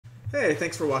Hey,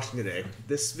 thanks for watching today.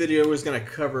 This video is going to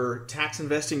cover tax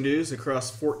investing news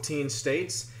across 14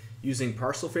 states using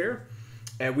Parcel Fair.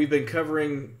 And we've been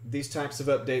covering these types of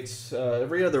updates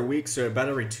every other week, so about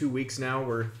every 2 weeks now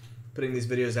we're putting these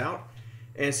videos out.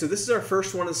 And so this is our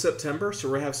first one in September, so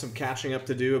we're going to have some catching up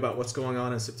to do about what's going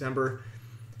on in September.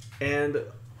 And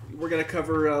we're going to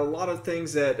cover a lot of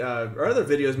things that our other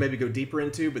videos maybe go deeper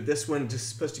into, but this one just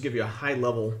supposed to give you a high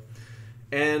level.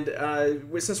 And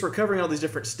since we're covering all these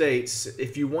different states,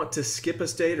 if you want to skip a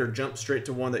state or jump straight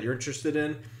to one that you're interested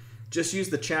in, just use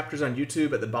the chapters on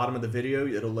YouTube at the bottom of the video.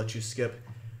 It'll let you skip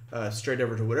straight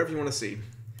over to whatever you want to see.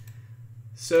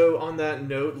 So on that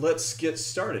note, let's get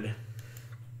started.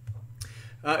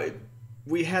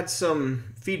 We had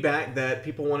some feedback that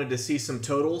people wanted to see some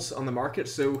totals on the market,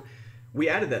 so we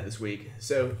added that this week.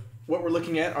 So what we're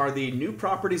looking at are the new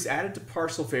properties added to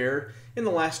Parcel Fair in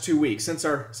the last 2 weeks, since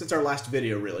our last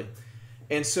video, really.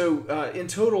 And so in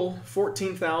total,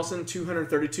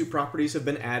 14,232 properties have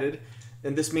been added,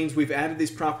 and this means we've added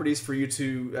these properties for you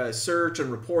to search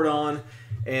and report on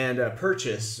and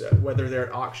purchase, whether they're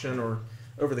at auction or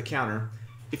over the counter.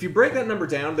 If you break that number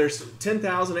down, there's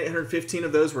 10,815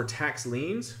 of those were tax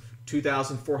liens,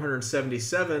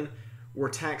 2,477 were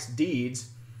tax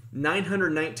deeds,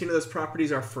 919 of those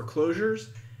properties are foreclosures,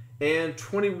 and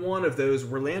 21 of those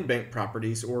were land bank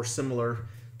properties or similar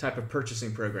type of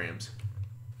purchasing programs.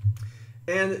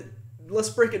 And let's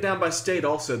break it down by state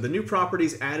also. The new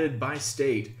properties added by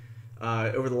state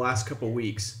over the last couple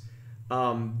weeks.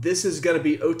 This is going to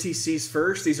be OTCs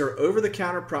first. These are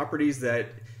over-the-counter properties that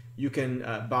you can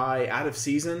buy out of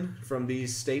season from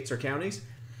these states or counties.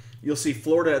 You'll see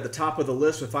Florida at the top of the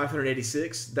list with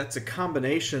 586. That's a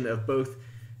combination of both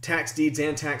tax deeds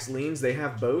and tax liens. They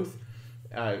have both.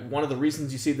 One of the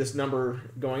reasons you see this number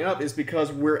going up is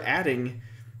because we're adding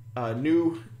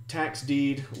new tax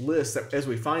deed lists as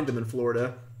we find them in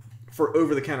Florida for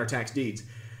over-the-counter tax deeds.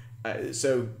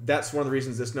 So that's one of the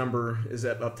reasons this number is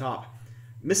up top.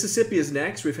 Mississippi is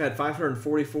next. We've had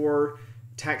 544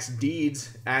 tax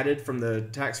deeds added from the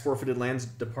Tax Forfeited Lands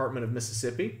Department of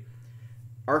Mississippi.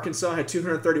 Arkansas had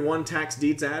 231 tax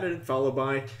deeds added, followed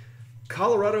by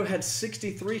Colorado had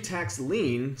 63 tax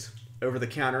liens over the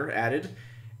counter added,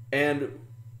 and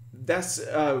that's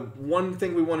one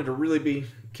thing we wanted to really be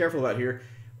careful about here.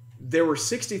 There were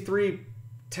 63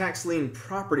 tax lien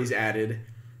properties added,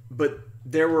 but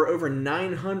there were over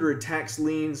 900 tax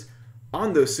liens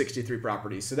on those 63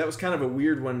 properties. So that was kind of a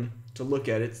weird one to look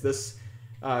at. It's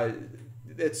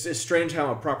strange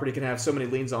how a property can have so many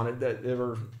liens on it. That there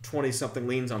were 20-something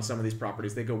liens on some of these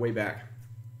properties. They go way back.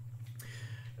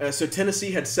 So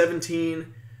Tennessee had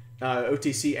 17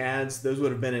 OTC ads. Those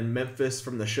would have been in Memphis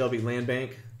from the Shelby Land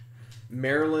Bank.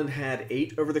 Maryland had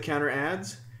 8 over-the-counter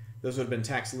ads. Those would have been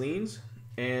tax liens.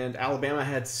 And Alabama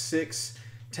had 6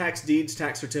 tax deeds,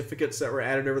 tax certificates that were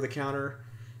added over the counter.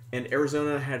 And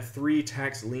Arizona had 3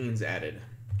 tax liens added.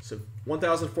 So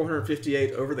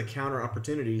 1,458 over-the-counter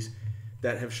opportunities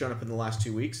that have shown up in the last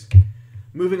 2 weeks.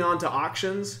 Moving on to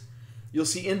auctions, you'll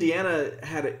see Indiana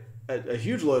had a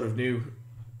huge load of new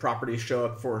properties show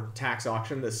up for tax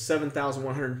auction. That's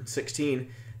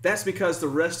 7,116. That's because the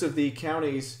rest of the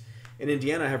counties in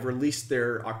Indiana have released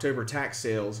their October tax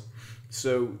sales.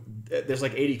 So there's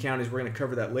like 80 counties. We're going to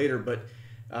cover that later, but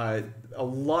a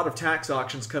lot of tax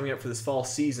auctions coming up for this fall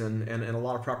season, and a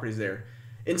lot of properties there.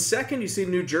 In second, you see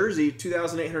New Jersey,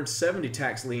 2,870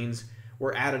 tax liens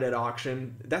were added at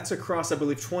auction. That's across, I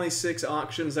believe, 26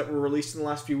 auctions that were released in the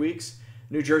last few weeks.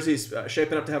 New Jersey's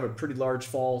shaping up to have a pretty large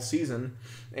fall season,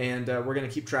 and we're going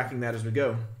to keep tracking that as we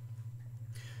go.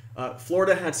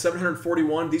 Florida had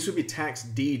 741. These would be tax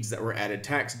deeds that were added.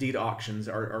 Tax deed auctions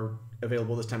are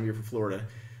available this time of year for Florida.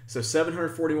 So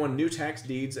 741 new tax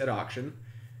deeds at auction.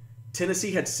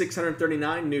 Tennessee had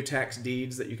 639 new tax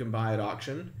deeds that you can buy at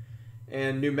auction.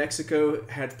 And New Mexico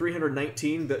had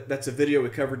 319. That's a video we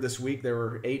covered this week. There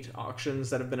were 8 auctions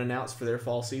that have been announced for their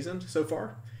fall season so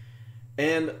far.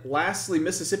 And lastly,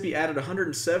 Mississippi added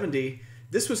 170.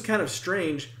 This was kind of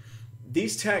strange.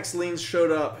 These tax liens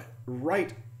showed up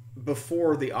right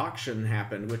before the auction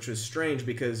happened, which was strange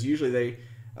because usually they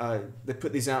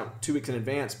put these out 2 weeks in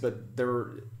advance. But there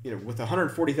were, with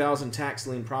 140,000 tax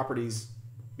lien properties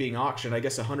being auctioned, I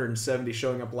guess 170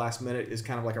 showing up last minute is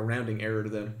kind of like a rounding error to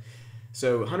them.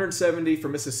 So 170 for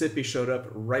Mississippi showed up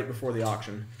right before the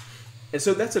auction. And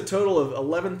so that's a total of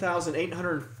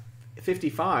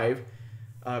 11,855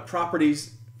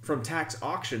 properties from tax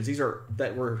auctions. These are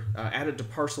that were added to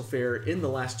Parcel Fair in the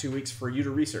last 2 weeks for you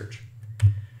to research.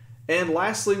 And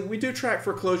lastly, we do track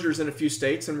foreclosures in a few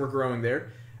states, and we're growing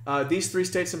there. These 3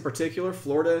 states in particular,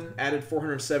 Florida added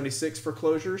 476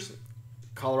 foreclosures.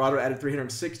 Colorado added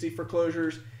 360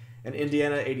 foreclosures, and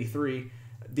Indiana 83.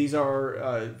 These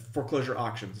are foreclosure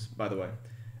auctions, by the way.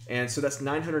 And so that's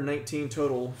 919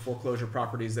 total foreclosure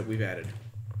properties that we've added.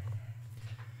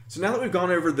 So now that we've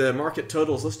gone over the market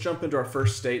totals, let's jump into our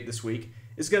first state this week.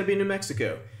 It's going to be New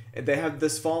Mexico. And they have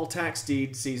this fall tax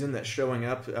deed season that's showing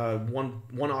up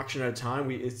one auction at a time.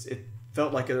 It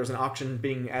felt like there was an auction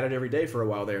being added every day for a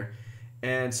while there.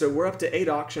 And so we're up to 8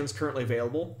 auctions currently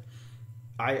available.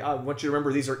 I want you to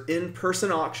remember these are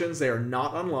in-person auctions. They are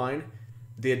not online.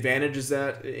 The advantage is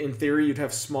that, in theory, you'd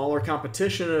have smaller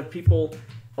competition of people,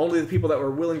 only the people that were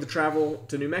willing to travel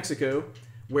to New Mexico,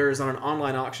 whereas on an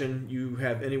online auction, you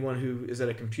have anyone who is at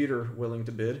a computer willing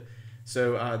to bid.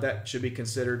 So that should be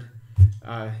considered.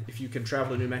 If you can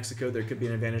travel to New Mexico, there could be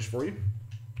an advantage for you.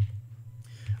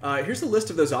 Here's a list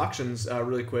of those auctions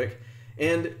really quick.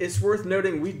 And it's worth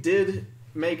noting we did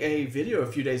make a video a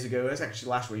few days ago, that's actually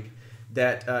last week,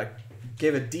 that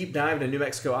gave a deep dive into New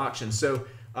Mexico auctions. So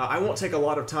I won't take a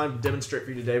lot of time to demonstrate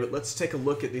for you today, but let's take a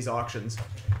look at these auctions.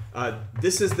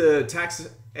 This is the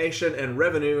Taxation and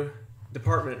Revenue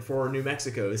Department for New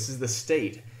Mexico. This is the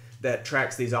state that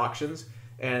tracks these auctions.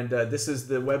 And this is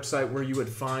the website where you would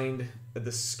find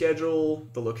the schedule,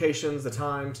 the locations, the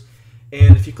times.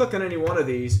 And if you click on any one of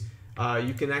these,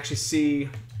 you can actually see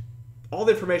all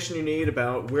the information you need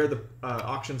about where the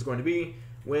auction is going to be,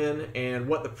 when, and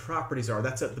what the properties are.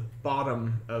 That's at the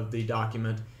bottom of the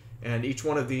document. And each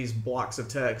one of these blocks of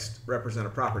text represent a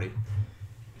property.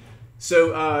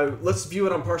 So let's view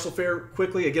it on Parcel Fair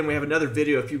quickly. Again, we have another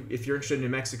video. If you're interested in New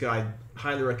Mexico, I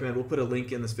highly recommend. We'll put a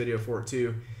link in this video for it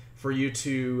too, for you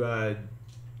to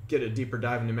get a deeper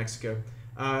dive in New Mexico.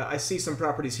 I see some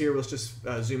properties here. Let's just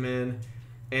zoom in,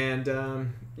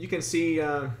 and you can see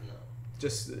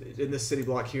just in this city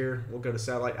block here. We'll go to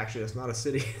satellite. Actually, that's not a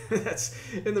city. That's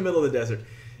in the middle of the desert.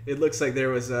 It looks like there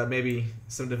was maybe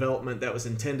some development that was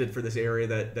intended for this area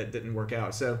that didn't work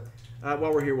out. So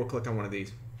while we're here, we'll click on one of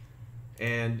these,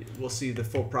 and we'll see the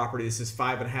full property. This is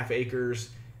 5.5 acres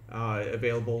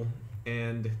available,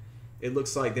 and it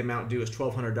looks like the amount due is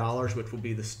 $1,200, which will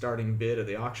be the starting bid of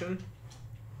the auction.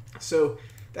 So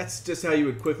that's just how you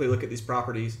would quickly look at these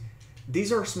properties.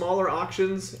 These are smaller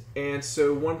auctions, and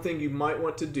so one thing you might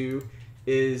want to do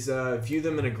is view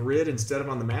them in a grid instead of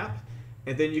on the map,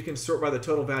 and then you can sort by the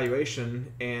total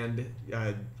valuation and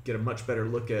get a much better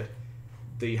look at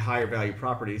the higher value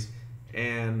properties.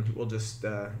 And we'll just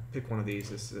pick one of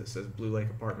these. This says Blue Lake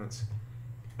Apartments.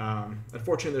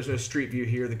 Unfortunately, there's no street view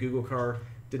here. The Google car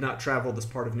did not travel this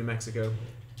part of New Mexico.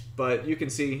 But you can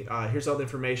see here's all the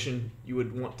information you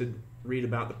would want to read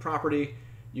about the property.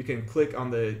 You can click on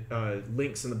the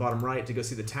links in the bottom right to go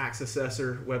see the tax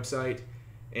assessor website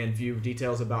and view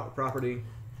details about the property.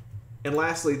 And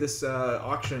lastly, this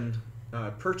auction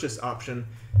purchase option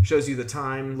shows you the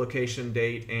time, location,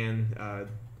 date, and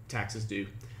taxes due,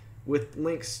 with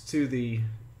links to the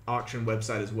auction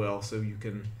website as well, so you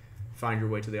can find your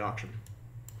way to the auction.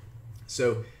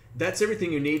 So that's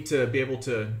everything you need to be able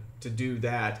to do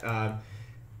that.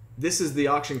 This is the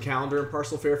auction calendar in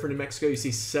Parcel Fair for New Mexico. You see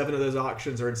 7 of those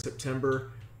auctions are in September,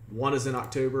 1 is in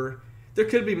October. There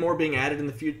could be more being added in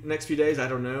the next few days, I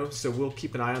don't know, so we'll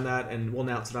keep an eye on that, and we'll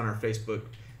announce it on our Facebook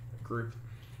group.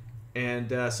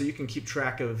 And so you can keep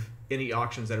track of any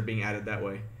auctions that are being added that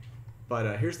way.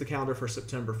 But here's the calendar for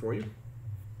September for you.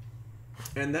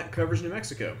 And that covers New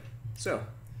Mexico. So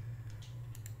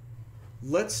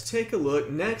let's take a look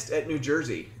next at New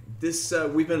Jersey. This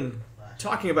we've been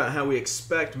talking about how we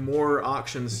expect more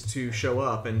auctions to show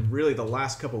up, and really the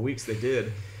last couple weeks they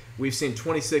did. We've seen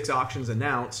 26 auctions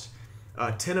announced,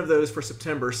 10 of those for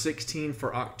September, 16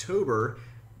 for October.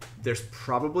 There's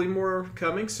probably more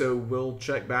coming, so we'll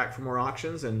check back for more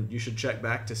auctions, and you should check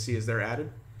back to see as they're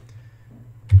added.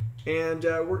 And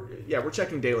we're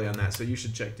checking daily on that, so you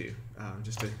should check too,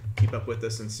 just to keep up with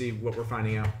us and see what we're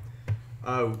finding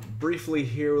out. Briefly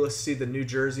here, let's see the New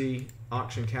Jersey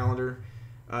auction calendar.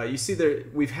 You see there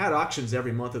we've had auctions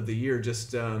every month of the year,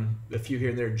 just a few here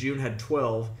and there. June had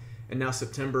 12, and now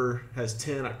September has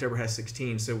 10, October has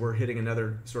 16, so we're hitting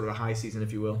another sort of a high season,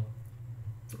 if you will.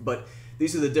 But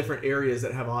these are the different areas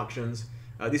that have auctions.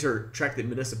 These are tracked at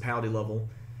municipality level.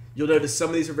 You'll notice some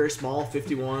of these are very small,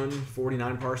 51,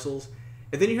 49 parcels.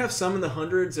 And then you have some in the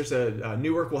hundreds. There's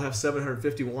Newark will have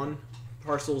 751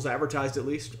 parcels advertised, at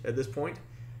least at this point.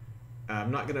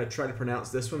 I'm not going to try to pronounce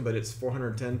this one, but it's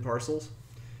 410 parcels.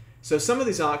 So some of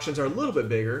these auctions are a little bit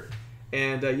bigger,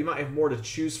 and you might have more to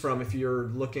choose from if you're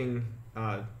looking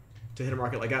to hit a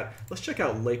market like that. Let's check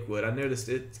out Lakewood. I noticed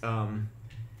it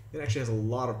actually has a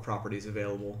lot of properties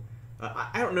available.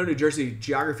 I don't know New Jersey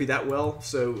geography that well,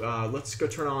 so let's go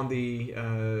turn on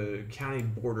the county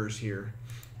borders here.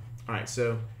 All right,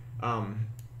 so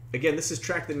again, this is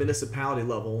tracked at the municipality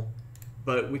level,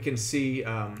 but we can see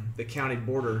the county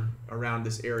border around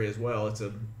this area as well. It's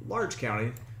a large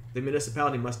county. The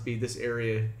municipality must be this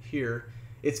area here.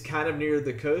 It's kind of near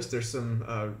the coast. There's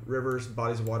some rivers,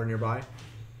 bodies of water nearby.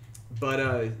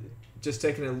 But just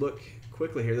taking a look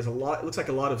quickly here, there's a lot. It looks like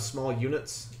a lot of small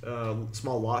units,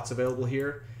 small lots available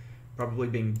here, probably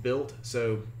being built.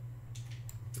 So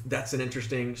that's an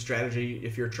interesting strategy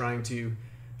if you're trying to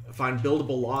find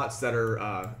buildable lots that are.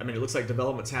 I mean, it looks like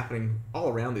development's happening all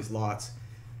around these lots,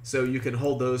 so you can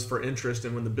hold those for interest,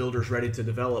 and when the builder's ready to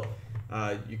develop,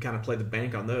 you kind of play the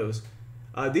bank on those.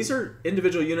 These are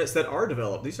individual units that are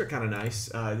developed. These are kind of nice.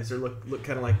 These are look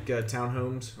kind of like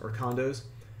townhomes or condos.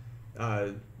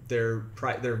 They're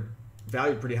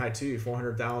valued pretty high too,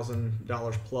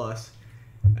 $400,000 plus.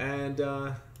 And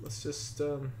let's just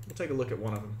we'll take a look at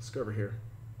one of them. Let's go over here.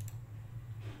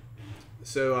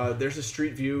 So there's a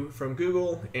street view from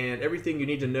Google, and everything you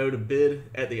need to know to bid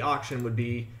at the auction would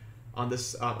be on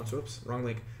this. Whoops, wrong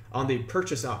link. On the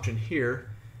purchase option here.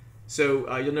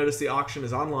 So you'll notice the auction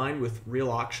is online with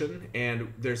Real Auction,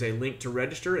 and there's a link to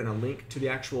register and a link to the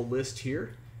actual list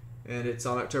here, and it's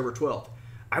on October 12th.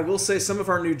 I will say some of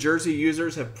our New Jersey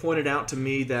users have pointed out to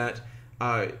me that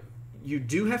you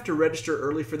do have to register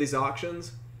early for these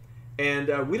auctions,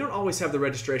 and we don't always have the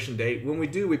registration date. When we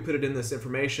do, we put it in this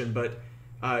information, but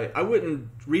I wouldn't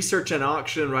research an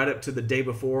auction right up to the day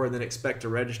before and then expect to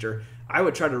register. I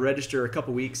would try to register a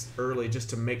couple weeks early just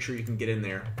to make sure you can get in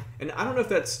there. And I don't know if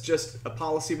that's just a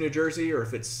policy of New Jersey or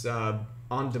if it's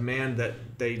on demand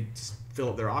that they just fill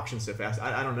up their auctions so fast.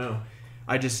 I don't know.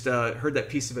 I just heard that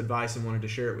piece of advice and wanted to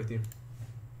share it with you.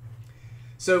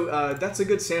 So that's a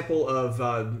good sample of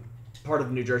part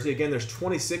of New Jersey. Again, there's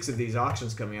 26 of these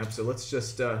auctions coming up. So let's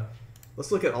just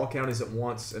let's look at all counties at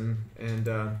once and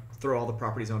throw all the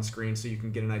properties on screen so you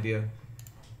can get an idea.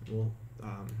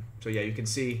 So yeah, you can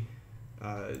see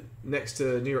next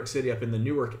to New York City, up in the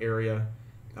Newark area,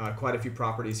 quite a few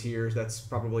properties here. That's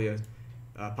probably a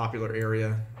popular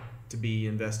area to be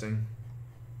investing.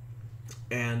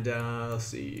 And let's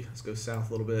see, let's go south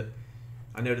a little bit.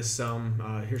 I noticed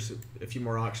some, here's a few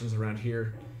more auctions around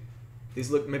here. These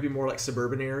look maybe more like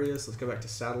suburban areas. Let's go back to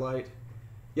satellite.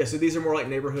 Yeah, so these are more like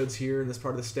neighborhoods here in this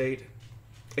part of the state.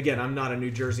 Again, I'm not a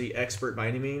New Jersey expert by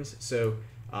any means, so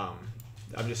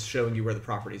I'm just showing you where the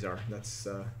properties are. That's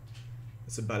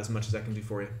about as much as I can do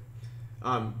for you.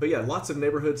 But yeah, lots of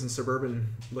neighborhoods and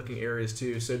suburban looking areas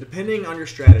too. So depending on your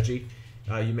strategy,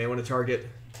 you may want to target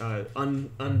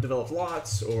undeveloped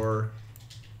lots or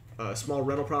small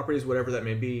rental properties, whatever that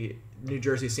may be. New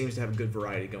Jersey seems to have a good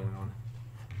variety going on.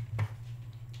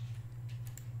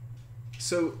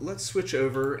 So let's switch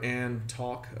over and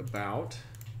talk about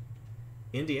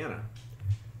Indiana.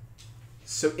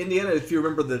 So Indiana, if you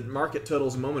remember the market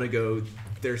totals a moment ago,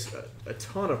 there's a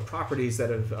ton of properties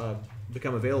that have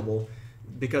become available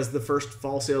because the first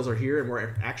fall sales are here, and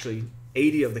we're actually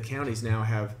 80 of the counties now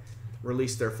have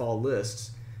released their fall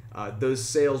lists. Those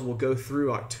sales will go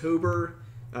through October,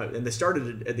 and they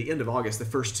started at the end of August, the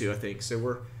first two, I think. So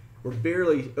we're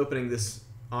barely opening this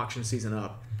auction season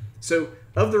up. So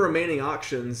of the remaining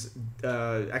auctions,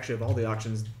 actually of all the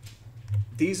auctions,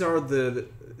 these are the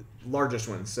largest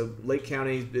ones. So Lake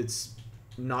County, it's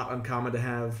not uncommon to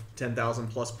have 10,000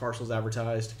 plus parcels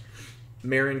advertised.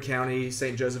 Marion County,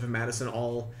 St. Joseph, and Madison,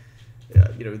 all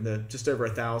just over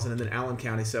 1,000, and then Allen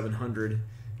County 700.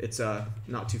 It's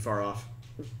not too far off.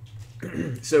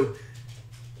 So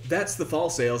that's the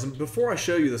fall sales. And before I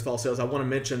show you this fall sales, I want to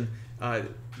mention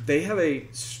they have a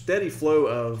steady flow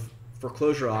of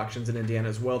foreclosure auctions in Indiana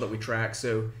as well that we track.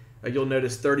 So you'll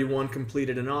notice 31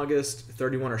 completed in August,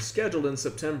 31 are scheduled in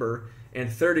September,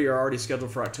 and 30 are already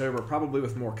scheduled for October, probably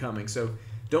with more coming. So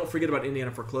don't forget about Indiana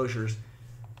foreclosures.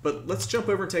 But let's jump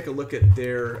over and take a look at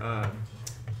their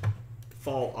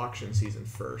fall auction season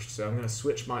first. So I'm going to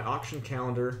switch my auction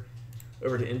calendar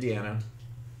over to Indiana.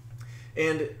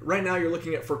 And right now you're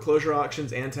looking at foreclosure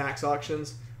auctions and tax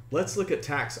auctions. Let's look at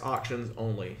tax auctions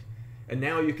only. And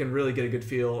now you can really get a good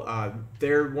feel.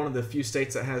 They're one of the few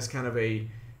states that has kind of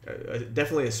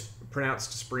definitely a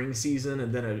pronounced spring season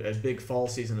and then a big fall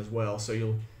season as well. So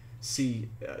you'll see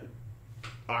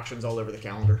auctions all over the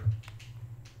calendar.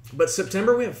 But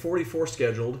September we have 44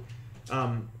 scheduled.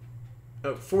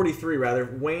 43 rather.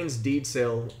 Wayne's deed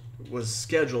sale was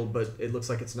scheduled, but it looks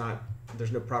like it's not.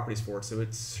 There's no properties for it, so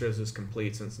it shows as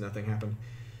complete since nothing happened.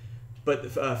 But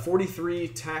 43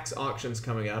 tax auctions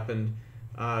coming up, and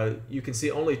you can see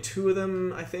only 2 of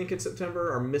them, I think, in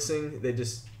September are missing. They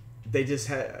just they just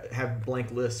have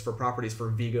blank lists for properties for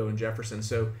Vigo and Jefferson.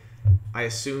 So I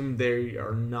assume they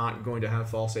are not going to have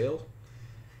fall sales.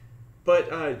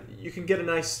 But you can get a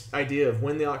nice idea of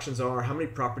when the auctions are, how many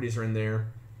properties are in there.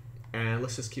 And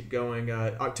let's just keep going.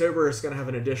 October is going to have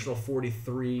an additional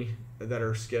 43 that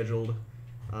are scheduled.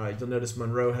 You'll notice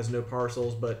Monroe has no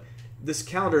parcels, but this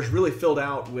calendar is really filled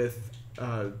out with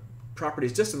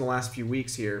properties just in the last few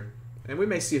weeks here. And we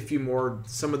may see a few more.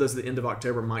 Some of those at the end of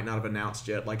October might not have announced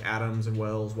yet, like Adams and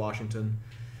Wells, Washington.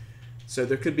 So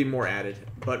there could be more added.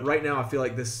 But right now I feel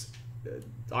like this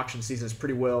auction season is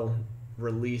pretty well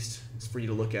released for you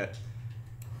to look at.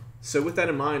 So with that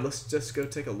in mind, let's just go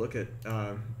take a look at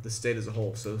the state as a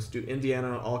whole. So let's do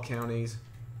Indiana, all counties.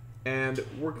 And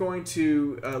we're going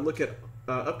to look at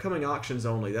upcoming auctions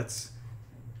only. That's,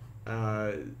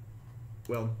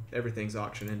 well, everything's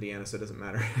auction in Indiana, so it doesn't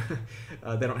matter.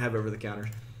 They don't have over-the-counters.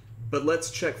 But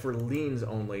let's check for liens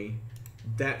only.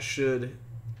 That should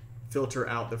filter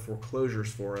out the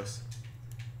foreclosures for us.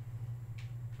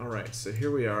 All right, so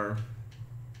here we are.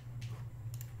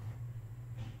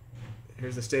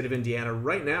 Here's the state of Indiana.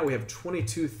 Right now we have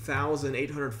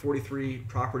 22,843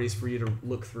 properties for you to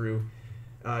look through.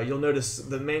 You'll notice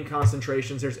the main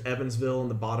concentrations. There's Evansville in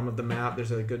the bottom of the map.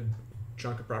 There's a good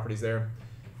chunk of properties there.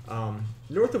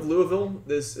 North of Louisville,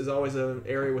 this is always an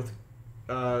area with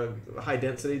high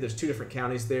density. There's 2 different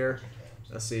counties there.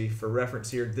 Let's see, for reference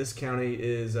here, this county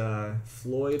is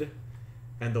Floyd,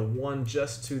 and the one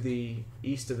just to the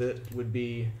east of it would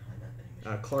be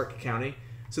Clark County.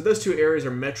 So those 2 areas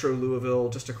are Metro Louisville,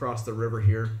 just across the river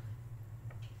here.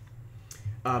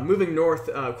 Moving north,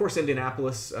 of course,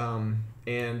 Indianapolis, and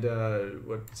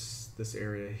what's this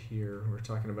area here we're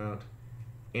talking about?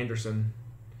 Anderson.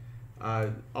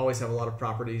 Always have a lot of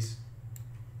properties,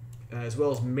 as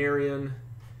well as Marion.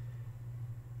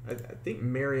 I think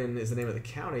Marion is the name of the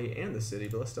county and the city,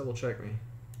 but let's double check me.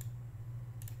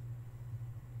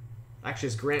 Actually,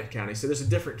 it's Grant County, so there's a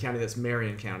different county that's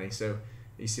Marion County. So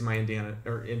you see my Indiana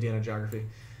geography.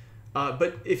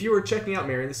 But if you were checking out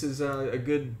Marion, this is a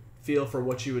good feel for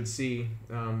what you would see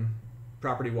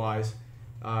property-wise.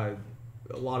 A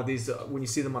lot of these, when you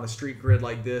see them on a street grid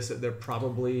like this, they're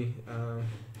probably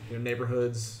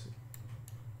neighborhoods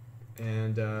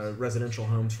and residential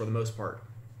homes for the most part.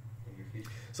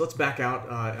 So let's back out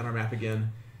on our map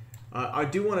again. I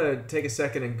do want to take a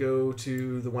second and go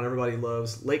to the one everybody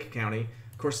loves, Lake County.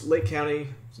 Of course, Lake County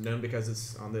is known because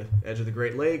it's on the edge of the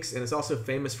Great Lakes, and it's also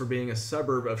famous for being a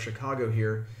suburb of Chicago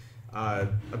here. I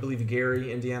believe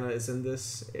Gary, Indiana is in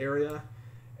this area,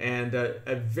 and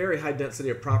a very high density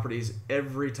of properties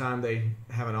every time they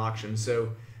have an auction.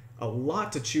 So a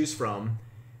lot to choose from.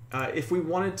 If we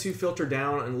wanted to filter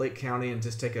down in Lake County and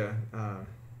just take a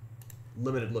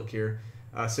limited look here,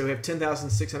 so we have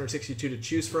 10,662 to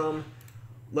choose from.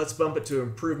 Let's bump it to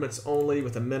improvements only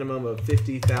with a minimum of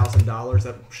 $50,000.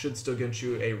 That should still get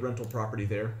you a rental property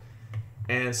there.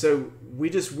 And so we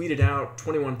just weeded out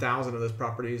 21,000 of those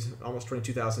properties, almost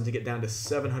 22,000, to get down to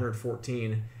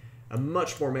 714, a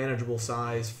much more manageable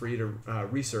size for you to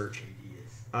research.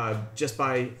 Just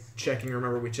by checking,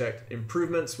 remember we checked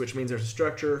improvements, which means there's a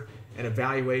structure, and a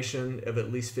valuation of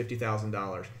at least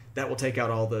 $50,000. That will take out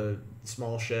all the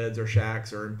small sheds or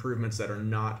shacks or improvements that are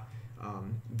not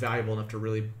valuable enough to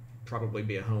really probably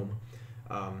be a home.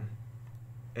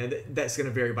 And that's going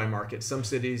to vary by market. Some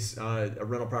cities, a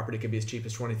rental property could be as cheap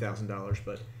as $20,000,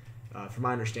 but from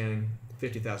my understanding,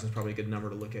 $50,000 is probably a good number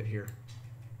to look at here.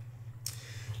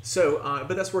 So,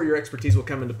 but that's where your expertise will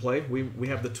come into play. We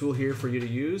have the tool here for you to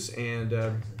use,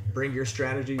 and bring your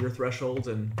strategy, your thresholds,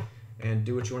 and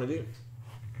do what you want to do.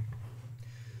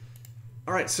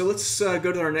 All right, so let's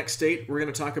go to our next state. We're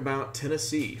going to talk about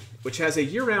Tennessee, which has a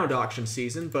year-round auction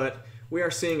season, but we are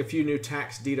seeing a few new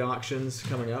tax deed auctions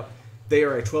coming up. They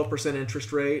are a 12%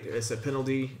 interest rate. It's a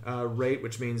penalty rate,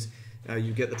 which means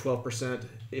you get the 12%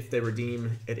 if they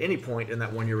redeem at any point in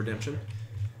that one-year redemption.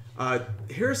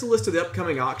 Here's a list of the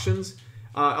upcoming auctions.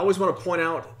 I always want to point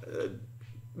out,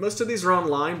 most of these are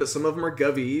online, but some of them are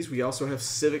GovEase. We also have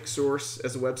Civic Source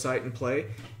as a website in play,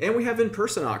 and we have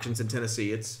in-person auctions in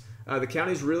Tennessee. It's the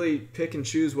counties really pick and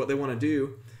choose what they want to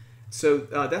do. So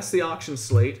that's the auction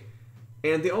slate.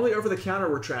 And the only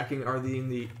over-the-counter we're tracking are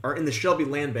in the Shelby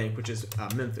Land Bank, which is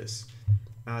Memphis.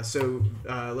 So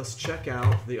let's check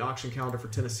out the auction calendar for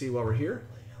Tennessee while we're here.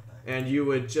 And you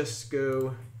would just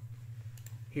go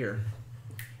here.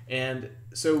 And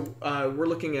so we're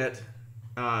looking at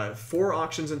 4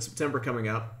 auctions in September coming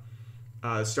up,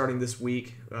 starting this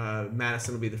week.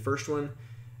 Madison will be the first one.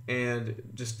 And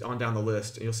just on down the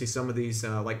list, you'll see some of these,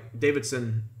 like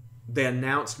Davidson, they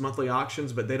announced monthly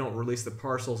auctions, but they don't release the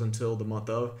parcels until the month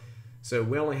of. So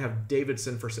we only have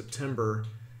Davidson for September.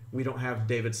 We don't have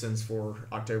Davidson's for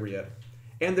October yet.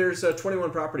 And there's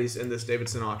 21 properties in this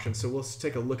Davidson auction, so we'll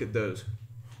take a look at those.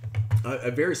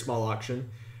 A very small auction.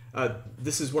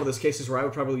 This is one of those cases where I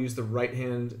would probably use the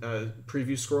right-hand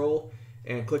preview scroll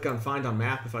and click on Find on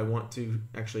Map if I want to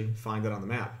actually find it on the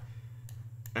map.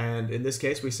 And in this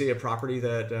case, we see a property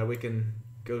that we can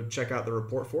go check out the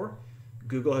report for.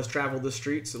 Google has traveled the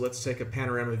street, so let's take a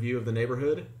panorama view of the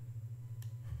neighborhood.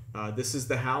 This is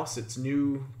the house. It's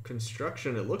new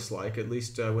construction, it looks like, at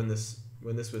least when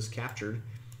this was captured.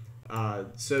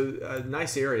 So a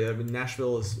nice area. I mean,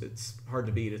 Nashville it's hard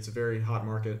to beat. It's a very hot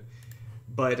market.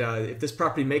 But if this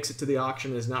property makes it to the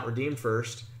auction and is not redeemed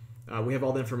first, we have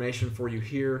all the information for you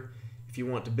here. If you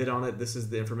want to bid on it, this is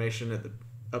the information at the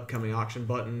upcoming auction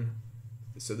button.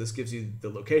 So this gives you the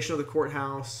location of the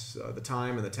courthouse, the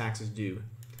time, and the taxes due.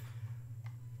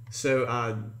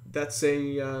 So that's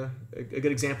a good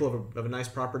example of a nice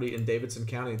property in Davidson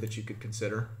County that you could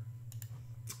consider.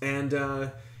 And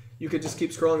you could just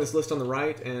keep scrolling this list on the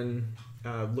right and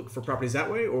look for properties that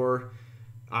way, or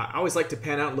I always like to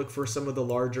pan out and look for some of the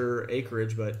larger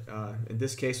acreage, but in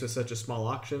this case with such a small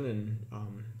auction and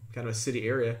kind of a city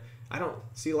area, I don't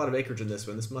see a lot of acreage in this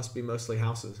one. This must be mostly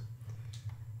houses.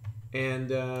 And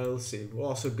let's see, we'll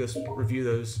also just review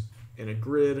those in a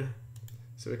grid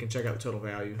so we can check out the total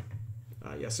value.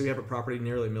 Yeah, so we have a property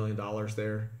nearly $1 million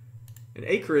there. And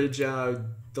acreage, the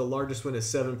largest one is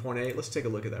 7.8. Let's take a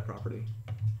look at that property.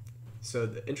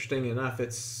 So interesting enough,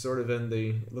 it's sort of in the,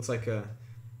 it looks like a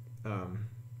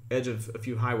edge of a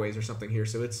few highways or something here.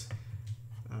 So it's,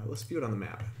 let's view it on the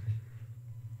map.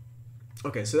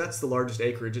 Okay, so that's the largest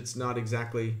acreage. It's not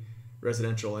exactly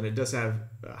residential, and it does have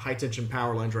high tension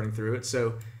power lines running through it.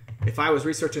 So if I was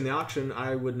researching the auction,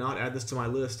 I would not add this to my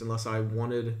list unless I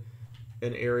wanted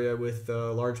an area with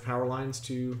large power lines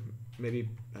to maybe,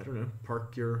 I don't know,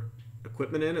 park your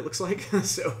equipment in, it looks like.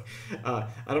 So I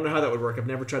don't know how that would work. I've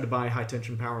never tried to buy a high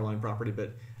tension power line property,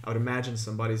 but I would imagine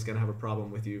somebody's going to have a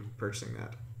problem with you purchasing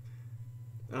that.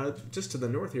 Just to the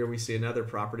north here, we see another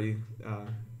property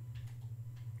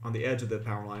on the edge of the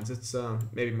power lines. It's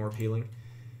maybe more appealing.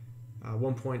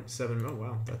 1.7, oh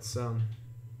wow, that's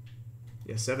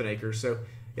yeah, 7 acres. So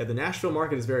yeah, the Nashville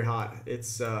market is very hot.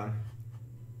 It's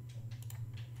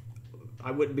I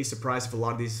wouldn't be surprised if a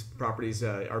lot of these properties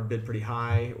are bid pretty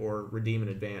high or redeem in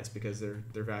advance because they're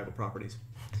valuable properties.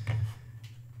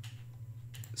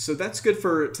 So that's good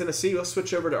for Tennessee. Let's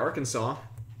switch over to Arkansas.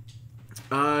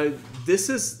 This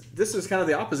is kind of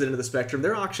the opposite end of the spectrum.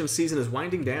 Their auction season is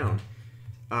winding down.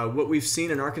 What we've seen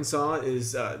in Arkansas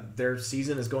is their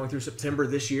season is going through September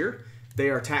this year. They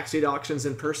are tax deed auctions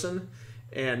in person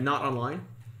and not online.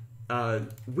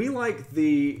 We like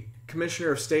the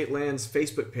Commissioner of State Lands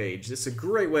Facebook page. It's a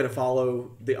great way to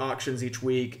follow the auctions each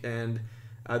week, and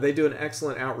they do an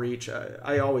excellent outreach.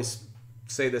 I always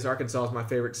say this, Arkansas is my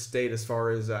favorite state as far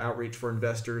as outreach for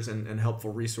investors and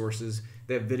helpful resources.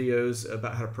 They have videos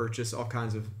about how to purchase, all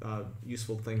kinds of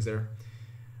useful things there.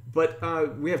 But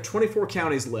we have 24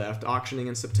 counties left auctioning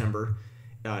in September.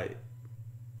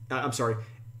 I'm sorry,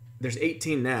 there's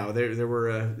 18 now. There were,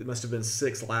 it must have been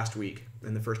 6 last week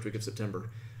in the first week of September.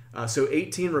 So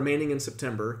 18 remaining in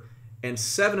September, and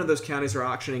 7 of those counties are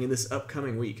auctioning in this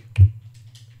upcoming week.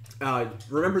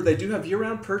 Remember, they do have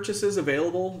year-round purchases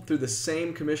available through the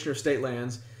same Commissioner of State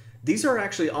Lands. These are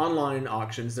actually online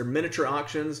auctions. They're miniature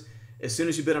auctions. As soon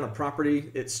as you bid on a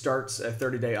property, it starts a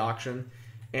 30-day auction.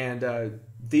 And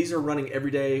these are running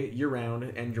every day, year-round,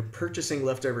 and you're purchasing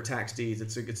leftover tax deeds.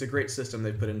 It's a great system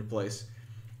they've put into place.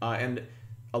 And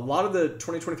a lot of the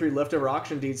 2023 leftover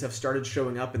auction deeds have started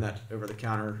showing up in that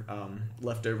over-the-counter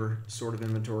leftover sort of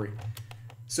inventory.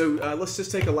 So let's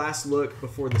just take a last look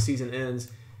before the season ends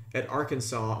at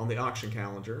Arkansas on the auction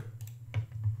calendar.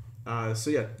 So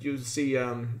yeah, you'll see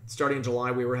starting in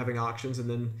July we were having auctions, and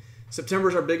then September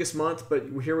is our biggest month, but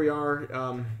here we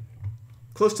are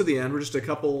close to the end. We're just a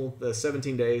couple,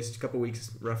 17 days, a couple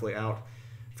weeks roughly out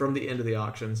from the end of the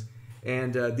auctions.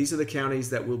 And these are the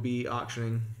counties that will be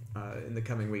auctioning in the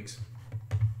coming weeks.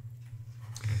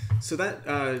 So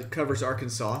that covers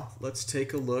Arkansas. Let's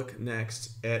take a look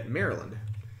next at Maryland.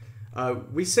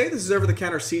 We say this is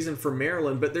over-the-counter season for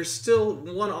Maryland, but there's still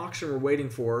one auction we're waiting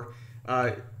for.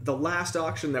 The last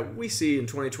auction that we see in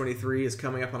 2023 is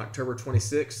coming up on October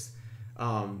 26th.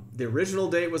 The original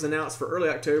date was announced for early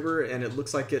October, and it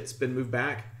looks like it's been moved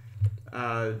back.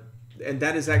 And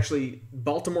that is actually,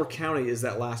 Baltimore County is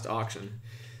that last auction.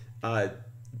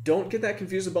 Don't get that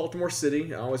confused with Baltimore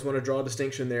City. I always want to draw a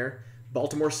distinction there.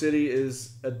 Baltimore City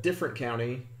is a different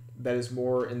county that is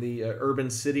more in the urban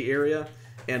city area,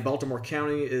 and Baltimore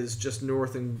County is just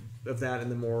north and of that in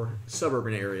the more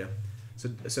suburban area.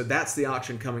 So that's the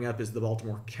auction coming up, is the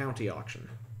Baltimore County auction.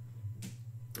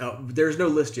 There's no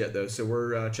list yet though, so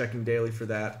we're checking daily for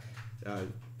that.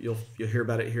 You'll hear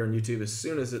about it here on YouTube as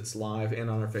soon as it's live and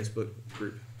on our Facebook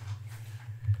group.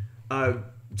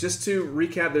 Just to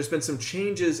recap, there's been some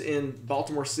changes in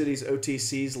Baltimore City's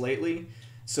OTCs lately.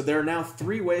 So there are now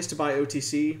 3 ways to buy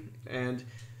OTC, and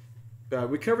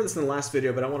we covered this in the last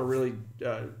video, but I want to really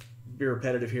be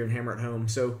repetitive here and hammer it home.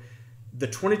 So the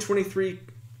 2023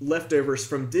 leftovers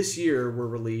from this year were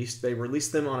released. They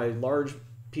released them on a large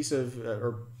piece of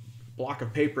or block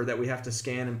of paper that we have to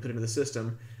scan and put into the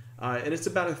system. And it's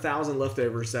about 1,000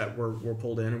 leftovers that were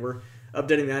pulled in, and we're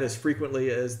updating that as frequently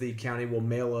as the county will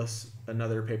mail us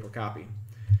another paper copy.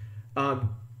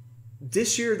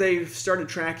 This year they've started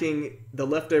tracking the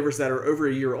leftovers that are over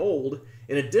a year old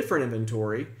in a different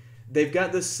inventory. They've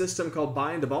got this system called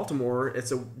Buy Into Baltimore.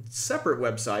 It's a separate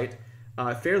website,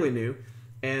 fairly new,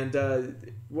 and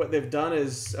what they've done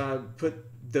is put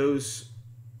those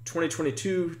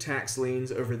 2022 tax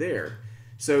liens over there.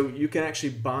 So you can actually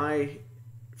buy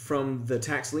from the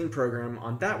tax lien program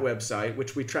on that website,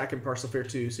 which we track in Parcel Fair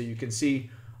too, so you can see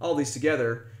all these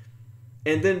together.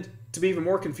 And then, to be even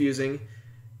more confusing,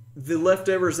 the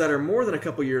leftovers that are more than a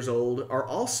couple years old are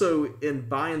also in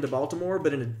Buy Into Baltimore,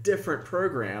 but in a different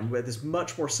program that is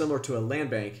much more similar to a land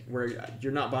bank, where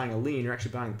you're not buying a lien, you're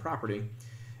actually buying property.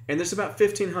 And there's about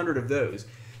 1,500 of those.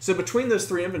 So between those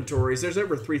 3 inventories, there's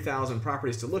over 3,000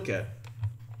 properties to look at.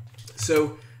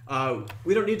 So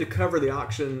we don't need to cover the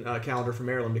auction calendar for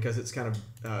Maryland because it's kind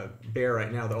of bare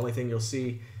right now. The only thing you'll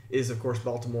see is, of course,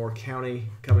 Baltimore County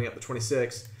coming up the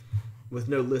 26th with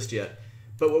no list yet.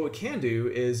 But what we can do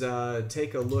is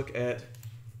take a look at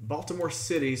Baltimore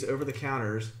City's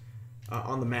over-the-counters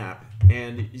on the map.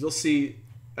 And you'll see,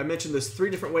 I mentioned there's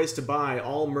 3 different ways to buy,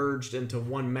 all merged into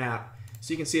one map,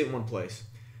 so you can see it in one place.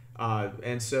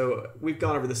 And so we've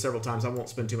gone over this several times. I won't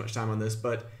spend too much time on this,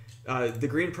 but the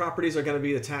green properties are going to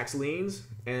be the tax liens,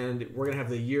 and we're going to have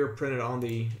the year printed on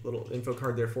the little info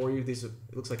card there for you.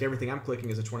 It looks like everything I'm clicking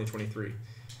is a 2023.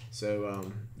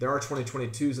 So there are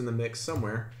 2022s in the mix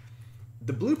somewhere.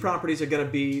 The blue properties are going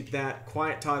to be that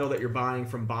quiet title that you're buying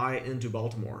from Buy Into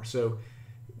Baltimore. So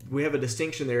we have a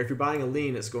distinction there. If you're buying a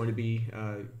lien, it's going to be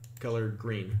colored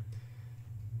green.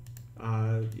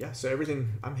 Yeah, so everything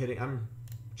I'm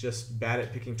just bad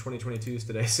at picking 2022s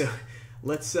today. So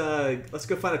let's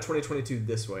go find a 2022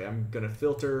 this way. I'm going to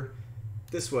filter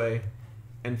this way.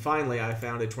 And finally, I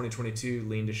found a 2022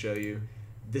 lien to show you.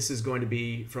 This is going to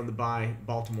be from the Buy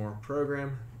Baltimore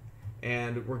program.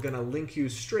 And we're going to link you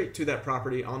straight to that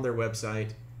property on their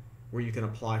website where you can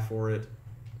apply for it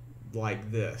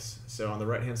like this. So on the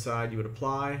right hand side, you would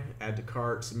apply, add to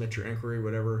cart, submit your inquiry,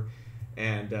 whatever,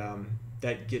 and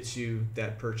that gets you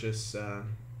that purchase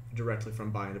directly from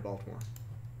Buy Into Baltimore.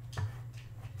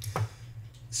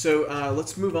 So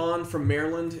let's move on from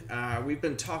Maryland. We've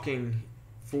been talking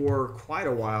for quite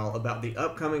a while about the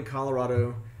upcoming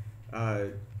Colorado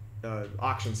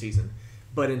auction season.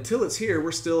 But until it's here,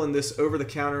 we're still in this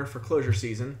over-the-counter foreclosure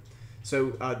season.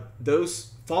 So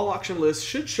those fall auction lists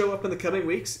should show up in the coming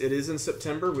weeks. It is in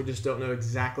September. We just don't know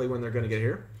exactly when they're going to get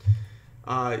here.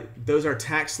 Those are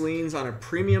tax liens on a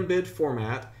premium bid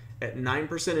format at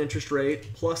 9% interest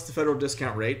rate plus the federal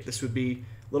discount rate. This would be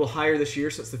a little higher this year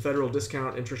since the federal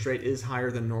discount interest rate is higher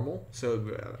than normal.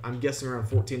 So I'm guessing around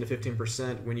 14 to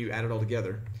 15% when you add it all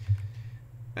together.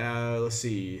 Let's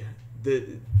see.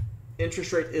 The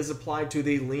interest rate is applied to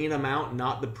the lien amount,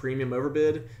 not the premium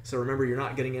overbid. So remember, you're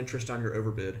not getting interest on your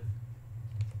overbid.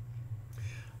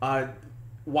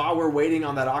 While we're waiting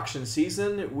on that auction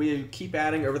season, we keep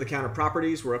adding over-the-counter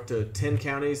properties. We're up to 10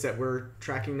 counties that we're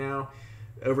tracking now.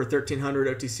 Over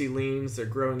 1,300 OTC liens. They're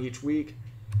growing each week.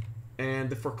 And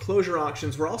the foreclosure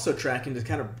auctions we're also tracking to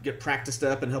kind of get practiced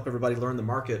up and help everybody learn the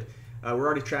market. We're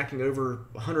already tracking over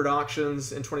 100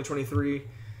 auctions in 2023.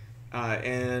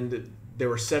 And there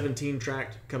were 17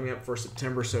 tracked coming up for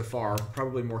September so far,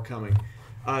 probably more coming.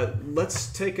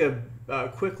 Let's take a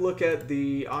quick look at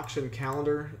the auction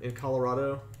calendar in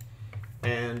Colorado.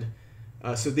 And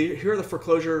so here are the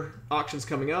foreclosure auctions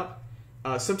coming up.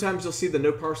 Sometimes you'll see the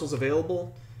no parcels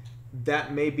available.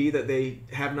 That may be that they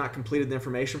have not completed the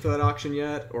information for that auction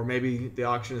yet, or maybe the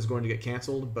auction is going to get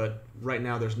canceled, but right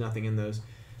now there's nothing in those.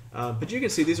 But you can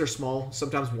see these are small,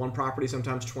 sometimes 1 property,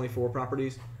 sometimes 24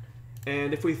 properties.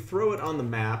 And if we throw it on the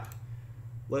map,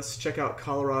 let's check out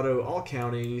Colorado, all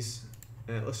counties.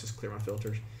 Let's just clear my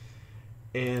filters.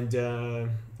 And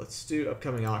let's do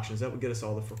upcoming auctions. That would get us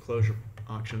all the foreclosure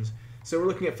auctions. So we're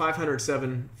looking at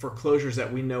 507 foreclosures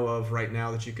that we know of right now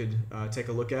that you could take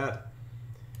a look at.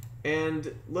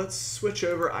 And let's switch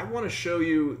over. I want to show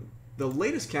you the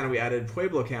latest county we added,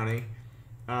 Pueblo County.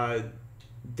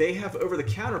 They have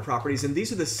over-the-counter properties, and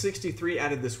these are the 63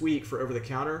 added this week for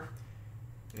over-the-counter.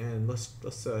 And let's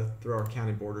throw our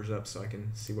county borders up so I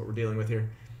can see what we're dealing with here.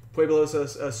 Pueblo is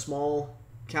a small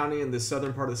county in the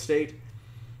southern part of the state.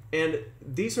 And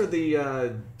these are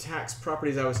the tax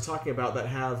properties I was talking about that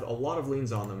have a lot of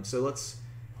liens on them. So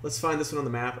let's find this one on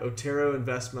the map. Otero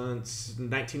Investments,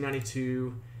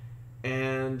 1992.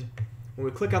 And when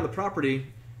we click on the property,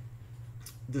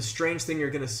 the strange thing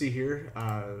you're going to see here,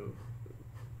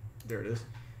 there it is,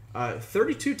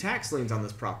 32 tax liens on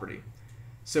this property.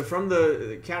 So from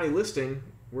the county listing,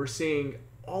 we're seeing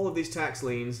all of these tax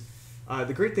liens.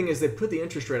 The great thing is they put the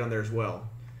interest rate on there as well.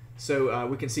 So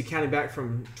we can see counting back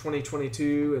from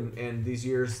 2022 and these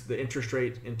years, the interest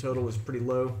rate in total is pretty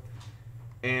low.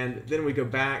 And then we go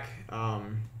back,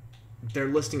 they're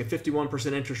listing a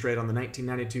 51% interest rate on the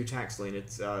 1992 tax lien.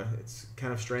 It's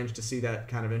kind of strange to see that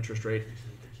kind of interest rate.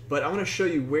 But I want to show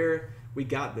you where we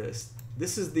got this.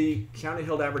 This is the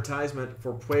county-held advertisement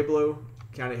for Pueblo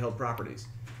county-held properties.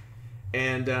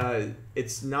 And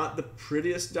it's not the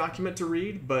prettiest document to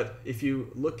read, but if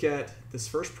you look at this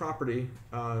first property,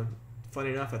 funny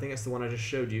enough, I think that's the one I just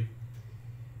showed you,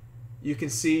 you can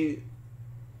see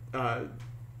all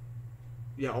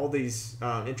these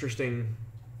interesting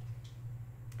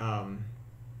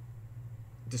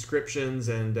descriptions,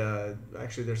 and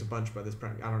actually there's a bunch by this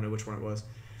property. I don't know which one it was.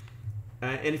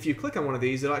 And if you click on one of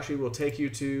these, it actually will take you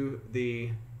to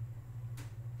the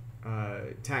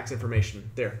tax information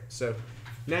there. So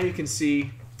now you can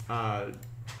see what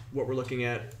we're looking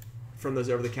at from those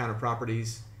over-the-counter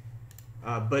properties.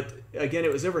 But again,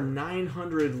 it was over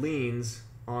 900 liens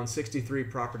on 63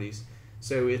 properties.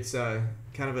 So it's kind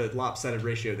of a lopsided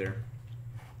ratio there.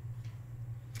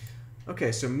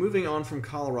 Okay, so moving on from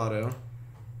Colorado,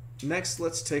 next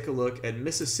let's take a look at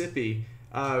Mississippi,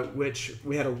 which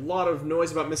we had a lot of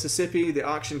noise about Mississippi. The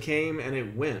auction came and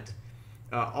it went.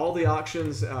 All the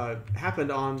auctions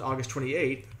happened on August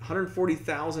 28th.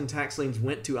 140,000 tax liens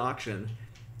went to auction.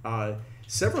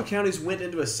 Several counties went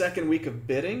into a second week of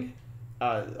bidding.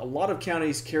 A lot of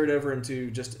counties carried over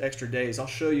into just extra days. I'll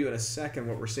show you in a second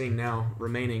what we're seeing now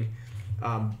remaining.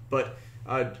 But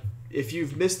if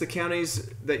you've missed the counties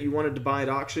that you wanted to buy at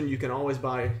auction, you can always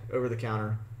buy over the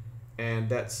counter. And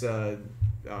that's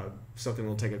something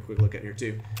we'll take a quick look at here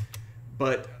too.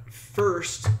 But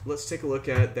first, let's take a look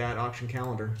at that auction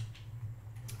calendar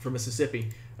for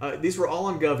Mississippi. These were all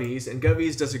on Govies, and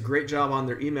Govies does a great job on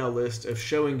their email list of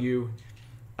showing you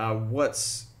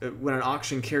when an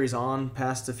auction carries on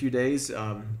past a few days,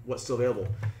 what's still available.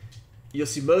 You'll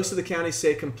see most of the counties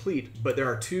say complete, but there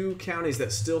are two counties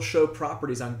that still show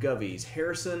properties on Govies,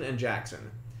 Harrison and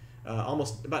Jackson,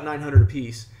 almost about 900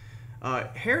 apiece.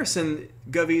 Harrison,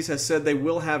 Govies has said they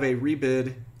will have a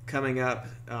rebid coming up.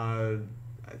 I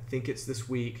think it's this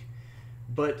week.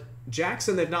 But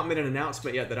Jackson, they've not made an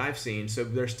announcement yet that I've seen, so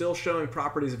they're still showing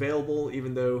properties available,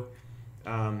 even though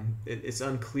it's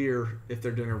unclear if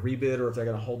they're doing a rebid or if they're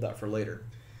going to hold that for later.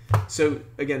 So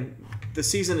again, the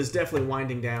season is definitely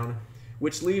winding down,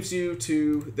 which leaves you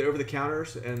to the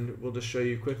over-the-counters, and we'll just show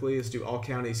you quickly. Let's do all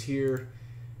counties here,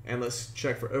 and let's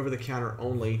check for over-the-counter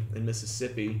only in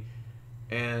Mississippi.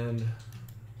 And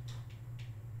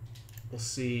we'll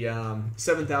see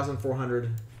 7,400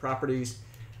 properties.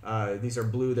 These are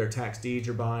blue, they're tax deeds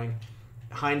you're buying.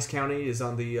 Hinds County is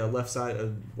on the left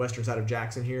side, western side of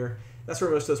Jackson here. That's where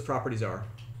most of those properties are.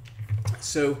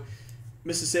 So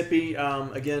Mississippi,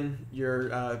 again, you're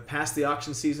past the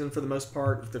auction season for the most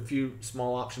part, with a few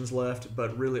small auctions left,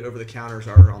 but really over-the-counters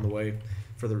are on the way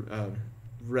for the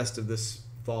rest of this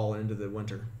fall and into the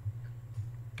winter.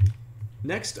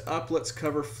 Next up, let's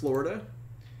cover Florida.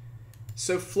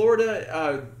 So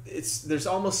Florida, there's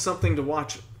almost something to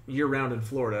watch year-round in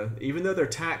Florida. Even though their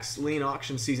tax lien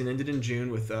auction season ended in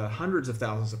June with hundreds of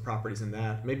thousands of properties in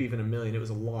that, maybe even 1 million, it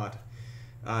was a lot.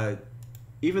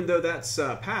 Even though that's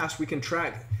passed, we can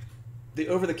track the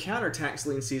over-the-counter tax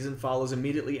lien season follows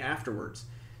immediately afterwards.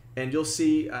 And you'll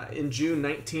see in June,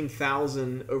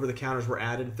 19,000 over-the-counters were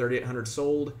added, 3,800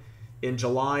 sold. In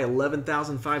July,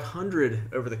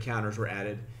 11,500 over-the-counters were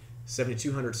added,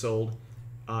 7,200 sold.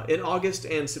 In August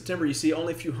and September, you see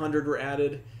only a few hundred were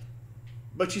added,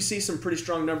 but you see some pretty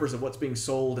strong numbers of what's being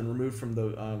sold and removed from the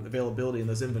availability in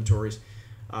those inventories.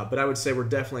 But I would say we're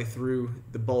definitely through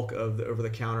the bulk of the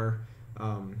over-the-counter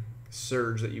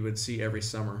surge that you would see every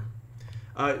summer.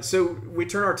 So we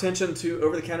turn our attention to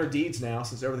over-the-counter deeds now,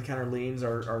 since over-the-counter liens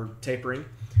are tapering.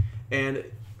 And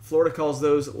Florida calls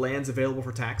those lands available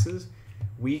for taxes.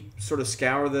 We sort of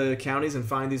scour the counties and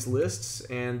find these lists,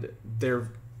 and they're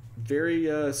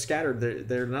very scattered.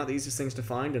 They're not the easiest things to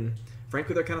find, and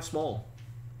frankly, they're kind of small.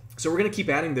 So we're going to keep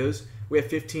adding those. We have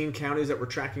 15 counties that we're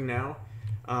tracking now.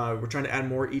 We're trying to add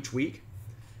more each week.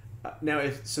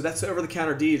 So that's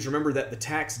over-the-counter deeds. Remember that the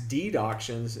tax deed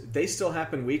auctions, they still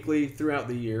happen weekly throughout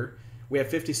the year. We have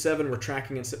 57 we're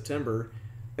tracking in September.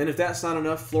 And if that's not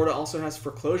enough, Florida also has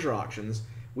foreclosure auctions.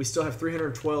 We still have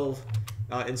 312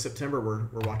 in September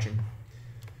we're watching.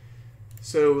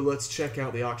 So let's check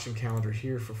out the auction calendar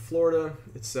here for Florida.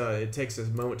 It takes a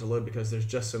moment to load because there's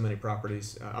just so many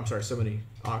properties. So many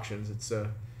auctions. It's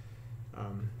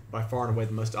by far and away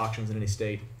the most auctions in any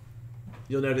state.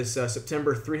 You'll notice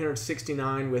September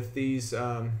 369 with these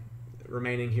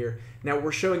remaining here. Now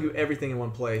we're showing you everything in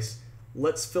one place.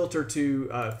 Let's filter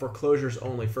to foreclosures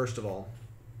only first of all.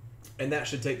 And that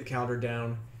should take the calendar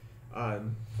down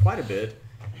quite a bit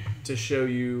to show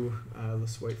you,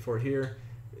 let's wait for it here.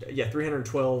 Yeah,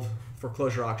 312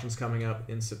 foreclosure auctions coming up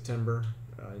in September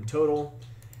in total.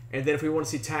 And then if we want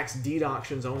to see tax deed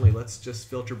auctions only, let's just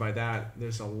filter by that.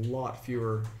 There's a lot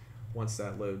fewer once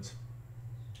that loads.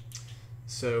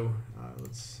 So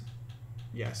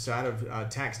so out of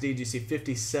tax deeds, you see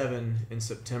 57 in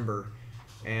September.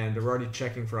 And we're already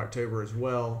checking for October as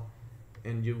well.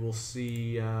 And you will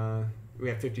see we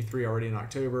have 53 already in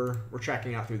October. We're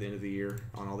tracking out through the end of the year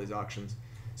on all these auctions.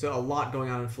 So a lot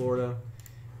going on in Florida.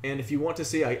 And if you want to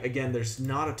see, again, there's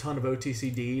not a ton of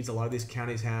OTC deeds. A lot of these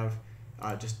counties have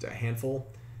just a handful.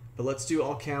 But let's do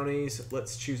all counties.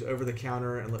 Let's choose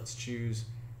over-the-counter, and let's choose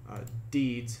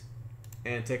deeds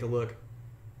and take a look.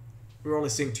 We're only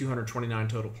seeing 229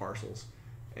 total parcels.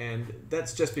 And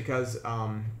that's just because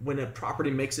when a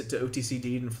property makes it to OTC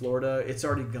deed in Florida, it's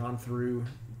already gone through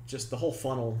just the whole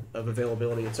funnel of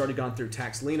availability. It's already gone through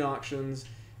tax lien auctions.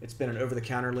 It's been an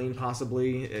over-the-counter lien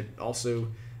possibly. It also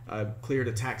cleared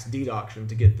a tax deed auction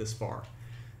to get this far.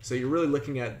 So you're really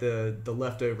looking at the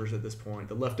leftovers at this point,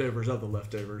 the leftovers of the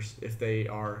leftovers, if they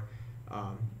are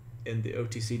in the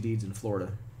OTC deeds in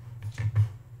Florida.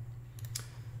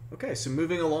 Okay, so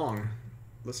moving along,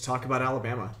 let's talk about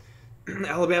Alabama.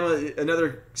 Alabama,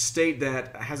 another state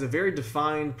that has a very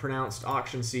defined, pronounced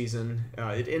auction season.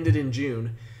 It ended in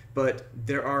June, but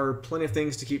there are plenty of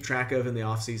things to keep track of in the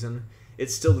off-season.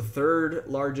 It's still the third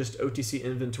largest OTC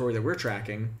inventory that we're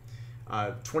tracking.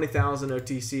 20,000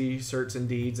 OTC certs and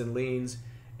deeds and liens,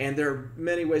 and there are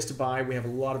many ways to buy. We have a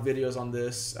lot of videos on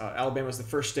this. Alabama is the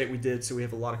first state we did, so we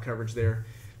have a lot of coverage there.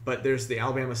 But there's the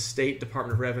Alabama State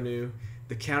Department of Revenue.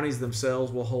 The counties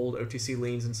themselves will hold OTC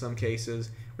liens in some cases.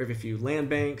 We have a few land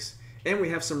banks, and we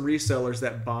have some resellers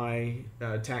that buy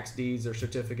tax deeds or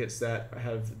certificates that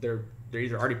they're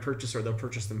either already purchased or they'll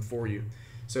purchase them for you.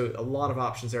 So a lot of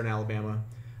options there in Alabama.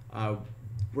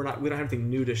 We don't have anything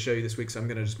new to show you this week, so I'm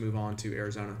going to just move on to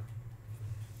Arizona.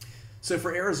 So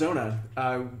for Arizona,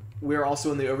 we are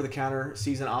also in the over-the-counter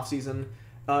season, off-season.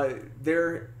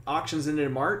 Their auctions ended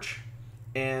in March,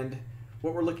 and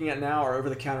what we're looking at now are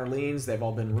over-the-counter liens. They've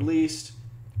all been released.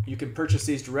 You can purchase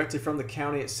these directly from the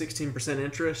county at 16%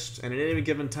 interest, and at any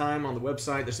given time on the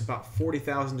website, there's about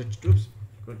 40,000 to, oops,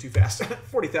 going too fast,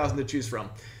 40,000 to choose from.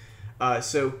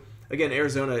 So again,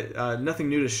 Arizona, nothing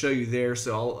new to show you there,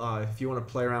 so if you want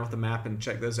to play around with the map and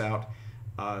check those out,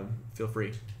 feel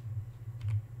free.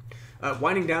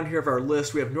 Winding down here of our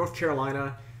list, we have North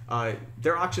Carolina.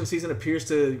 Their auction season appears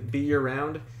to be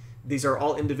year-round. These are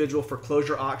all individual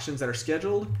foreclosure auctions that are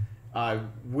scheduled.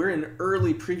 We're in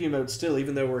early preview mode still,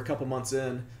 even though we're a couple months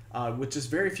in, with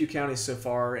just very few counties so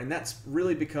far, and that's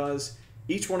really because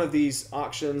each one of these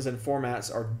auctions and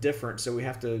formats are different, so we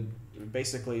have to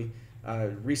basically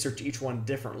research each one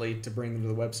differently to bring them to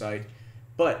the website.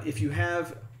 But if you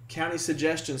have county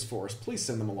suggestions for us, please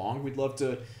send them along. We'd love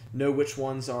to know which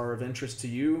ones are of interest to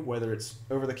you, whether it's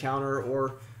over-the-counter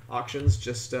or auctions.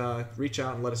 Just reach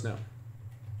out and let us know.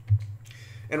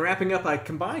 And wrapping up, I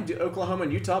combined Oklahoma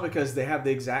and Utah because they have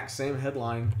the exact same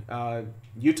headline.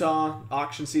 Utah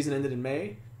auction season ended in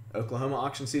May. Oklahoma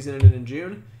auction season ended in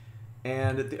June.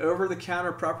 And the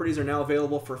over-the-counter properties are now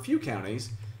available for a few counties,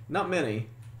 not many.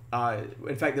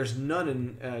 In fact, there's none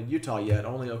in Utah yet,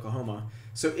 only Oklahoma.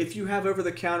 So if you have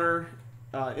over-the-counter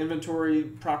inventory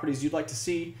properties you'd like to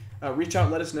see, reach out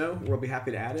and let us know. We'll be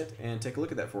happy to add it and take a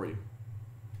look at that for you.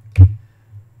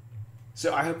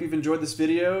 So I hope you've enjoyed this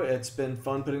video. It's been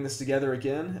fun putting this together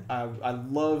again. I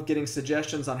love getting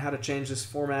suggestions on how to change this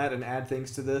format and add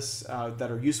things to this that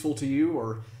are useful to you,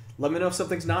 or let me know if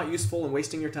something's not useful and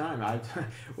wasting your time. I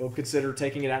will consider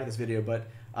taking it out of this video. But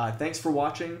thanks for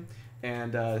watching,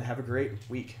 and have a great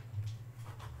week.